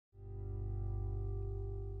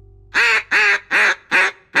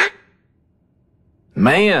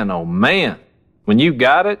Man, oh man, when you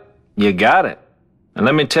got it, you got it. And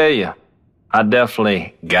let me tell you, I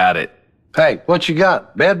definitely got it. Hey, what you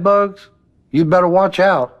got? Bed bugs? You better watch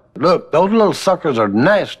out. Look, those little suckers are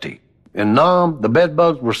nasty. In Nam, the bed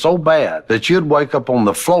bugs were so bad that you'd wake up on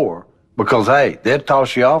the floor because, hey, they'd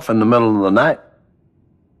toss you off in the middle of the night.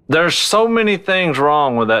 There's so many things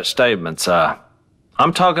wrong with that statement, Si.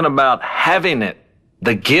 I'm talking about having it,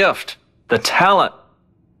 the gift, the talent.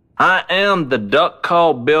 I am the duck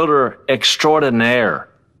call builder extraordinaire.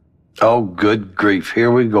 Oh, good grief.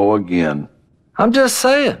 Here we go again. I'm just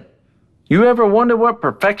saying. You ever wonder what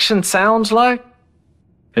perfection sounds like?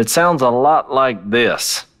 It sounds a lot like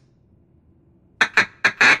this.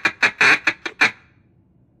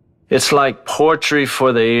 It's like poetry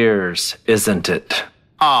for the ears, isn't it?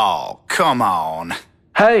 Oh, come on.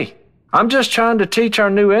 Hey, I'm just trying to teach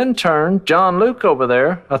our new intern, John Luke over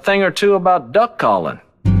there, a thing or two about duck calling.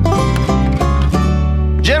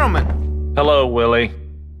 Gentlemen. Hello, Willie.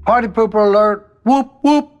 Party pooper alert. Whoop,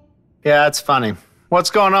 whoop. Yeah, that's funny.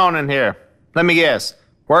 What's going on in here? Let me guess.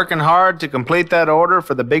 Working hard to complete that order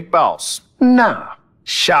for the big boss. Nah.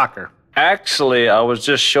 Shocker. Actually, I was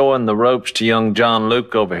just showing the ropes to young John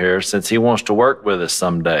Luke over here since he wants to work with us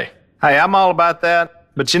someday. Hey, I'm all about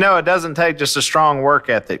that. But you know, it doesn't take just a strong work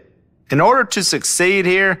ethic. In order to succeed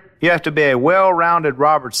here, you have to be a well-rounded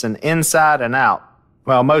Robertson inside and out.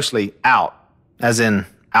 Well, mostly out, as in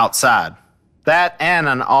outside. That and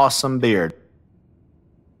an awesome beard.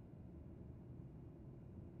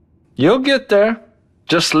 You'll get there.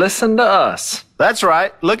 Just listen to us. That's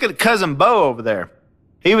right. Look at Cousin Bo over there.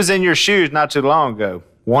 He was in your shoes not too long ago.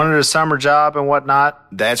 Wanted a summer job and whatnot.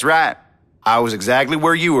 That's right. I was exactly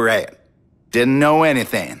where you were at. Didn't know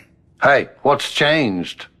anything. Hey, what's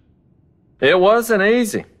changed? It wasn't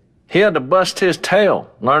easy. He had to bust his tail,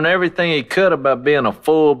 learn everything he could about being a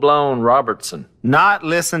full-blown Robertson. Not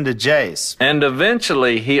listen to Jase. And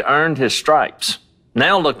eventually he earned his stripes.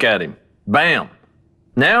 Now look at him. Bam.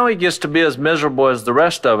 Now he gets to be as miserable as the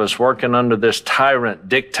rest of us working under this tyrant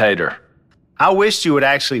dictator. I wished you would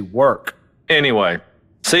actually work. Anyway,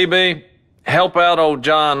 CB, help out old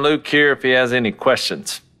John Luke here if he has any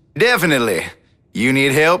questions. Definitely. You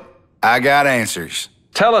need help? I got answers.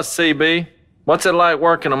 Tell us, CB, what's it like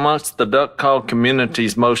working amongst the duck call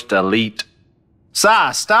community's most elite?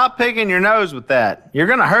 Si, stop picking your nose with that. You're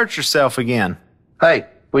going to hurt yourself again. Hey,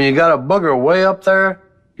 when you got a booger way up there,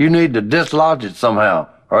 you need to dislodge it somehow,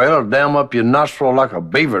 or it'll dam up your nostril like a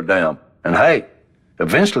beaver dam. And hey,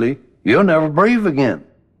 eventually, you'll never breathe again.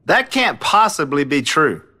 That can't possibly be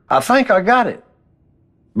true. I think I got it.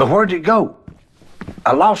 But where'd it go?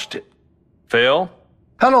 I lost it. Phil?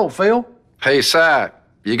 Hello, Phil. Hey, Si,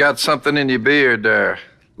 you got something in your beard there.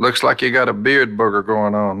 Looks like you got a beard booger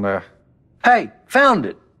going on there. Hey, found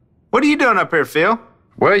it. What are you doing up here, Phil?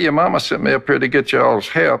 Well, your mama sent me up here to get y'all's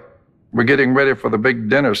help. We're getting ready for the big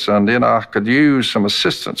dinner Sunday, and I could use some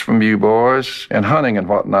assistance from you boys in hunting and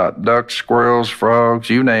whatnot. Ducks, squirrels, frogs,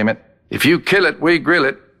 you name it. If you kill it, we grill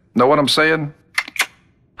it. Know what I'm saying?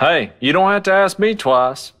 Hey, you don't have to ask me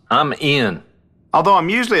twice. I'm in. Although I'm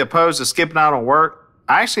usually opposed to skipping out on work,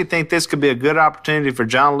 I actually think this could be a good opportunity for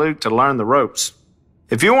John Luke to learn the ropes.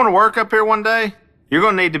 If you want to work up here one day, you're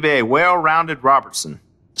going to need to be a well-rounded Robertson,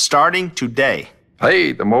 starting today.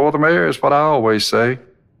 Hey, the more the merrier is what I always say.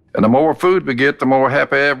 And the more food we get, the more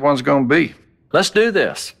happy everyone's going to be. Let's do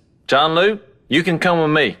this. John Luke, you can come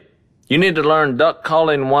with me. You need to learn Duck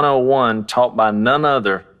Calling 101 taught by none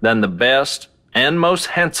other than the best and most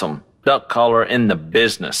handsome duck caller in the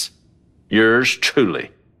business. Yours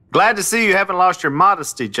truly. Glad to see you haven't lost your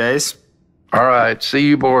modesty, Jase. All right, see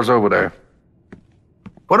you boys over there.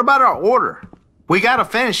 What about our order? We got to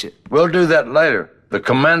finish it. We'll do that later. The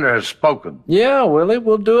commander has spoken. Yeah, Willie,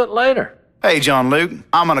 we'll do it later. Hey, John Luke,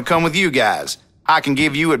 I'm going to come with you guys. I can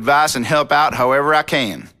give you advice and help out however I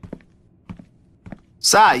can.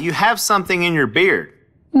 Si, you have something in your beard.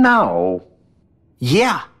 No.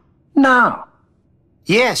 Yeah. No.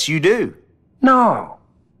 Yes, you do. No.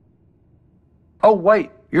 Oh, wait,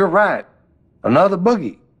 you're right. Another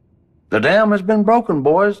boogie. The dam has been broken,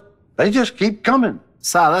 boys. They just keep coming.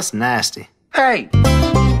 Si, that's nasty. Hey!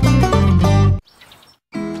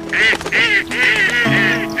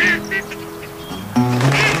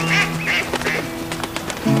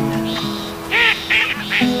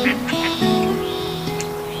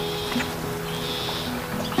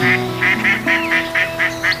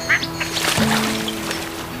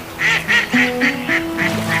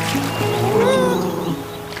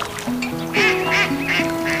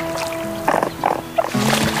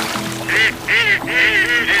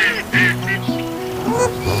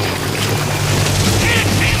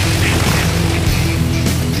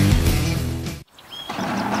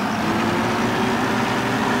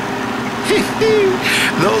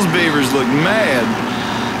 mad.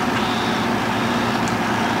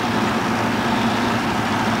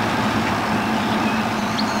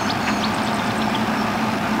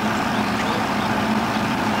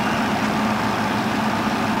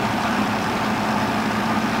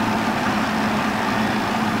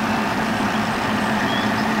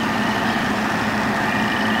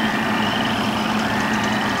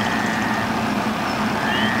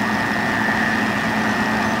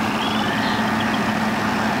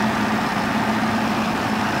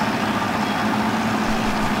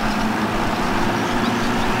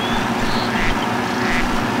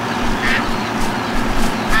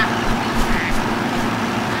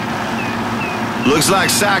 Looks like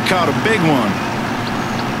Si caught a big one.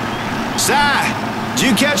 Si,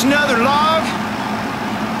 did you catch another log?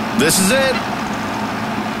 This is it.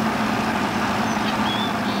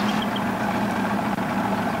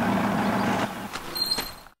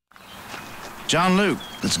 John Luke,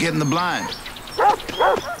 let's get in the blind.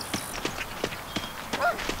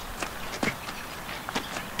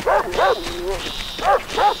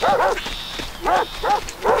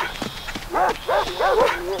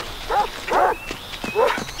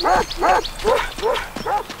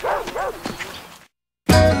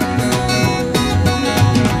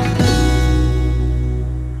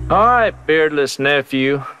 All right, beardless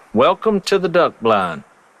nephew, welcome to the duck blind.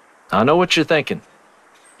 I know what you're thinking.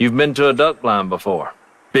 You've been to a duck blind before.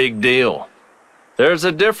 Big deal. There's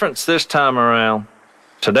a difference this time around.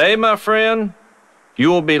 Today, my friend, you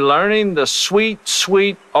will be learning the sweet,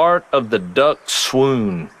 sweet art of the duck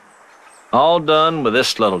swoon. All done with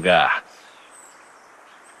this little guy.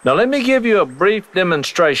 Now let me give you a brief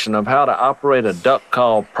demonstration of how to operate a duck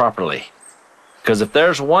call properly. Because if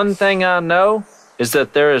there's one thing I know, is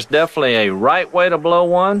that there is definitely a right way to blow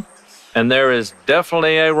one, and there is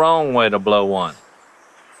definitely a wrong way to blow one.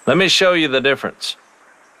 Let me show you the difference.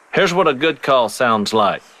 Here's what a good call sounds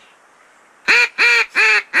like.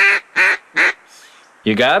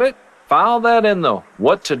 You got it? File that in the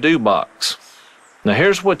what to do box. Now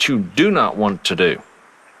here's what you do not want to do.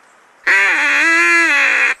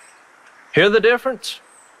 Hear the difference?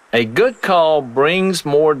 A good call brings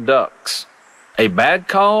more ducks. A bad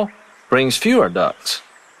call brings fewer ducks.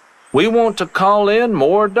 We want to call in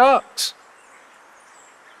more ducks.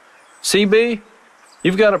 CB,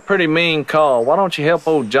 you've got a pretty mean call. Why don't you help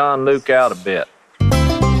old John Luke out a bit?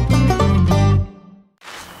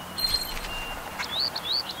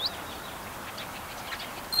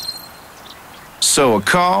 So a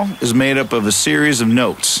call is made up of a series of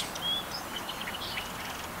notes.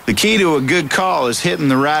 The key to a good call is hitting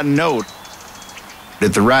the right note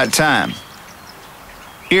at the right time.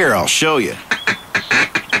 Here, I'll show you.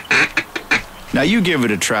 Now you give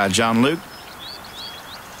it a try, John Luke.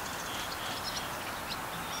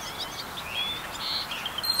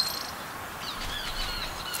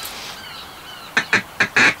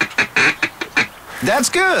 That's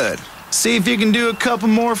good. See if you can do a couple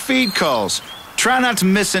more feed calls. Try not to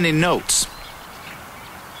miss any notes.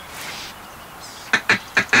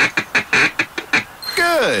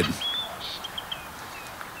 Good.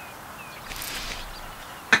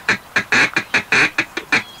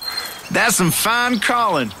 That's some fine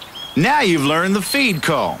calling. Now you've learned the feed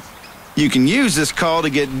call. You can use this call to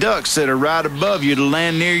get ducks that are right above you to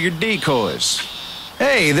land near your decoys.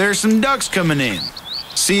 Hey, there's some ducks coming in.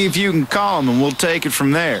 See if you can call them and we'll take it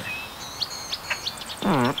from there.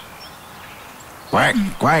 Quack,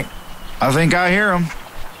 quack. I think I hear them.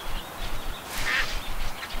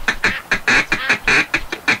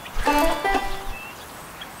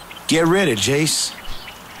 Get ready, Jase.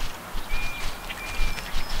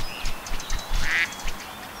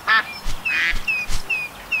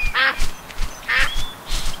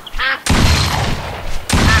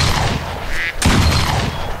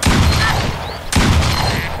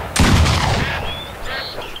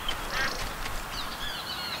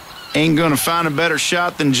 Ain't gonna find a better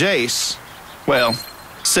shot than Jase. Well,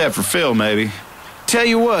 except for Phil, maybe. Tell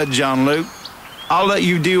you what, John Luke, I'll let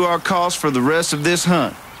you do our calls for the rest of this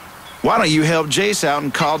hunt. Why don't you help Jase out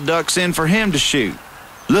and call ducks in for him to shoot?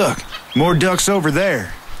 Look, more ducks over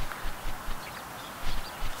there.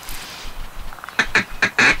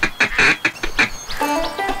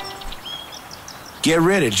 Get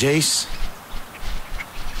ready, Jase.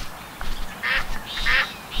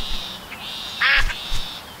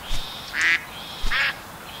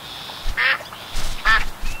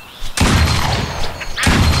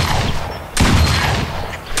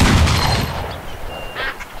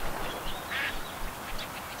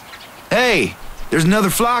 Hey, there's another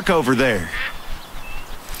flock over there.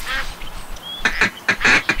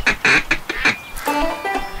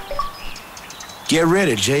 Get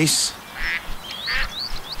ready, Jase.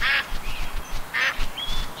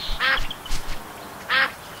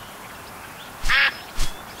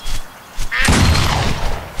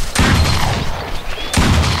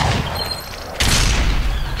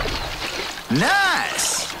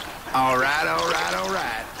 Nice! All right, all right, all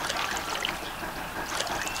right.